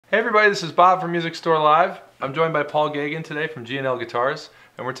Hey everybody, this is Bob from Music Store Live. I'm joined by Paul Gagon today from G&L Guitars,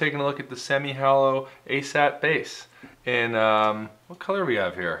 and we're taking a look at the semi-hollow ASAT bass. In what color we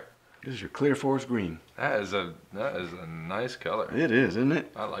have here? This is your clear forest green. That is a nice color. It is, isn't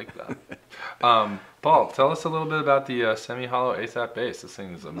it? I like that. Paul, tell us a little bit about the semi-hollow ASAT bass. This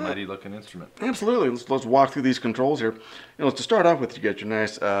thing is a mighty looking instrument. Absolutely. Let's walk through these controls here. To start off with, you got your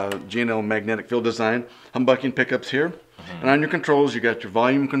nice G&L magnetic field design humbucking pickups here. And on your controls, you got your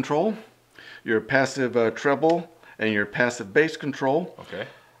volume control, your passive treble, and your passive bass control. Okay.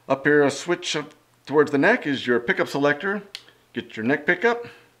 Up here, a switch up towards the neck is your pickup selector. Get your neck pickup,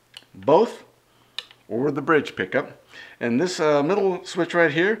 both, or the bridge pickup. And this middle switch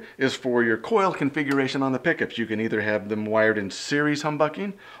right here is for your coil configuration on the pickups. You can either have them wired in series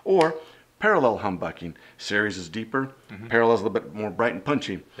humbucking or parallel humbucking. Series is deeper, parallel is a little bit more bright and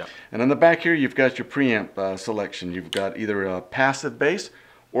punchy. Yep. And on the back here, you've got your preamp selection. You've got either a passive bass,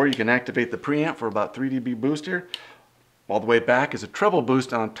 or you can activate the preamp for about 3 dB boost here. All the way back is a treble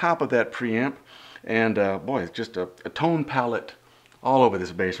boost on top of that preamp. And boy, it's just a tone palette all over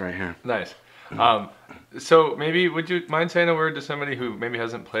this bass right here. Nice. So maybe, would you mind saying a word to somebody who maybe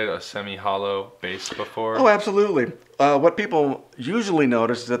hasn't played a semi-hollow bass before? Oh, absolutely. What people usually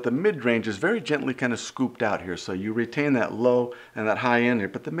notice is that the mid-range is very gently kind of scooped out here. So you retain that low and that high end here,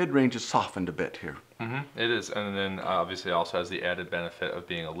 but the mid-range is softened a bit here. It is, and then obviously it also has the added benefit of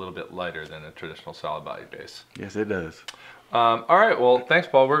being a little bit lighter than a traditional solid body bass. Yes, it does. All right, well, thanks,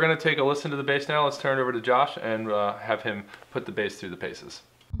 Paul. We're going to take a listen to the bass now. Let's turn it over to Josh and have him put the bass through the paces.